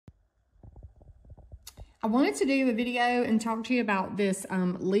I wanted to do a video and talk to you about this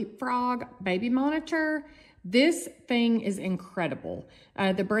LeapFrog Baby monitor. This thing is incredible.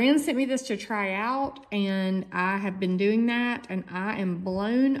 The brand sent me this to try out, and I have been doing that, and I am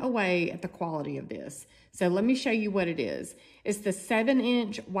blown away at the quality of this. So let me show you what it is. It's the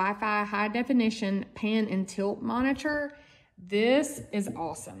 7-inch Wi-Fi high definition pan and tilt monitor. This is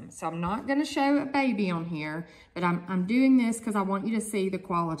awesome. So I'm not gonna show a baby on here, but I'm doing this because I want you to see the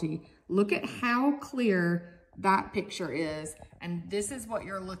quality. Look at how clear that picture is. And this is what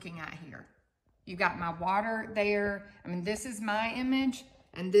you're looking at here. You got my water there. I mean, this is my image,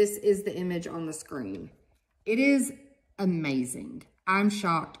 and this is the image on the screen. It is amazing. I'm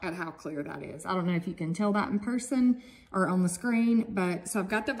shocked at how clear that is. I don't know if you can tell that in person or on the screen, but so I've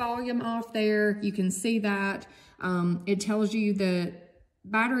got the volume off there. You can see that. It tells you the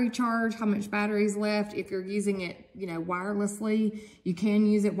battery charge, how much battery is left. If you're using it, wirelessly, you can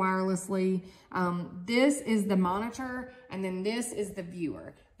use it wirelessly. This is the monitor, and then this is the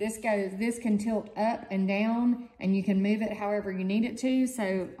viewer. This can tilt up and down, and you can move it however you need it to.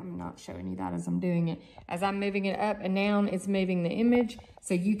 So I'm not showing you that as I'm doing it. As I'm moving it up and down, it's moving the image.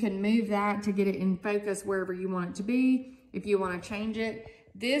 So you can move that to get it in focus wherever you want it to be. If you want to change it,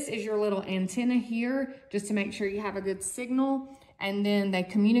 this is your little antenna here, just to make sure you have a good signal. And then they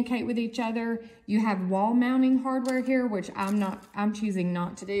communicate with each other. You have wall mounting hardware here, which I'm choosing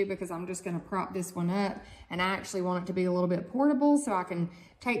not to do because I'm just gonna prop this one up, and I actually want it to be a little bit portable so I can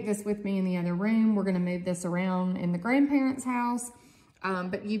take this with me in the other room. We're gonna move this around in the grandparents' house.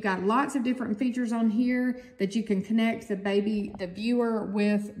 But you've got lots of different features on here that you can connect the viewer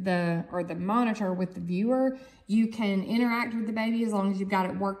with or the monitor with the viewer. You can interact with the baby as long as you've got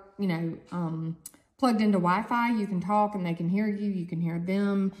it plugged into Wi-Fi. You can talk and they can hear you. You can hear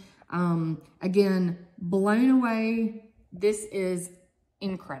them. Again, blown away. This is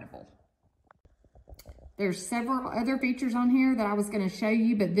incredible. There's several other features on here that I was going to show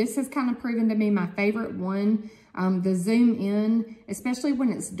you, but this has kind of proven to be my favorite one. The zoom in, especially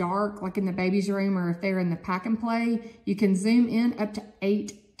when it's dark, like in the baby's room or if they're in the pack and play, you can zoom in up to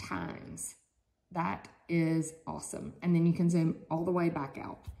 8 times. That is awesome. And then you can zoom all the way back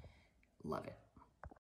out. Love it.